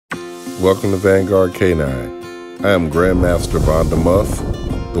Welcome to Vanguard K9. I am Grandmaster Von the Muff,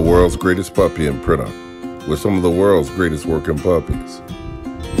 the world's greatest puppy imprinter, with some of the world's greatest working puppies.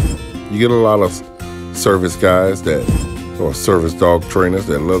 You get a lot of service guys or service dog trainers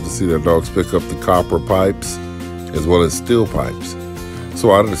that love to see their dogs pick up the copper pipes as well as steel pipes.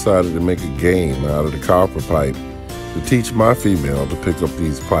 So I decided to make a game out of the copper pipe to teach my female to pick up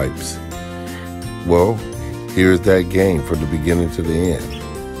these pipes. Well, here's that game from the beginning to the end.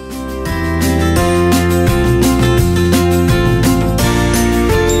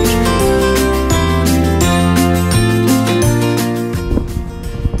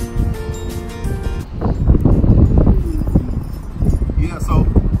 Yeah, so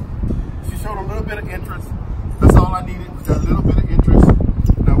she showed a little bit of interest. That's all I needed, was that little bit of interest.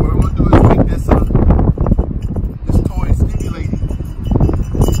 Now what I'm gonna do is make this toy stimulating.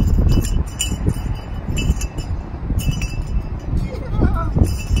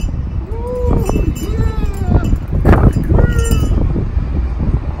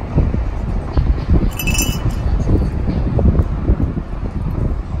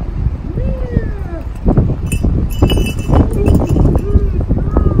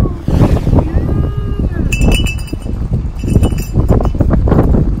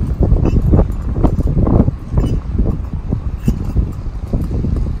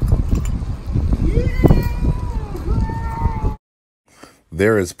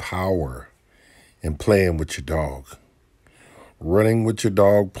 There is power in playing with your dog. Running with your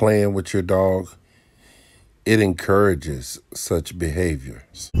dog, playing with your dog, it encourages such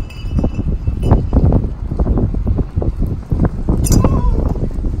behaviors.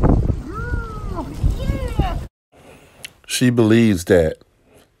 She believes that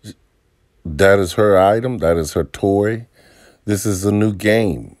is her item, that is her toy. This is a new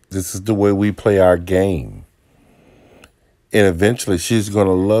game. This is the way we play our game. And eventually she's going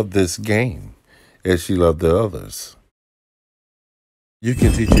to love this game as she loved the others. You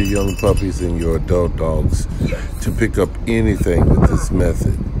can teach your young puppies and your adult dogs to pick up anything with this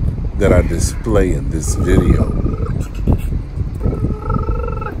method that I display in this video.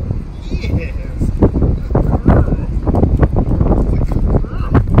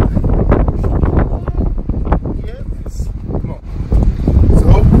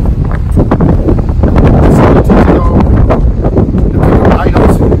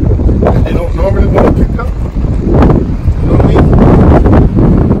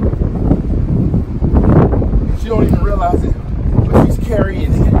 Don't even realize it, but he's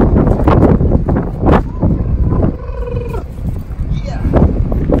carrying it. Yeah.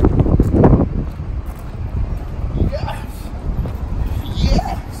 Yes.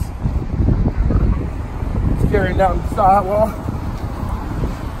 Yes. He's carrying down the sidewalk.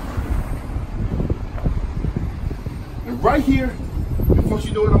 And right here, before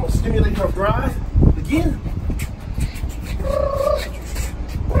she do it, I'm gonna stimulate her drive again.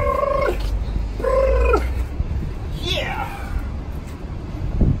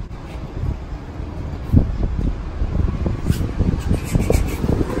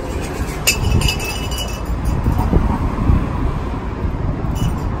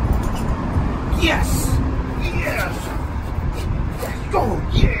 Yes! Yes! Let's go!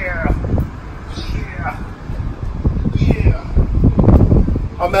 Yeah! Yeah! Yeah!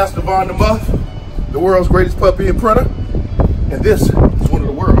 I'm Master Von the Muff, the world's greatest puppy imprinter, and this is one of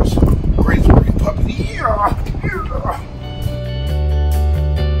the world's greatest working puppies. Yeah! Yeah!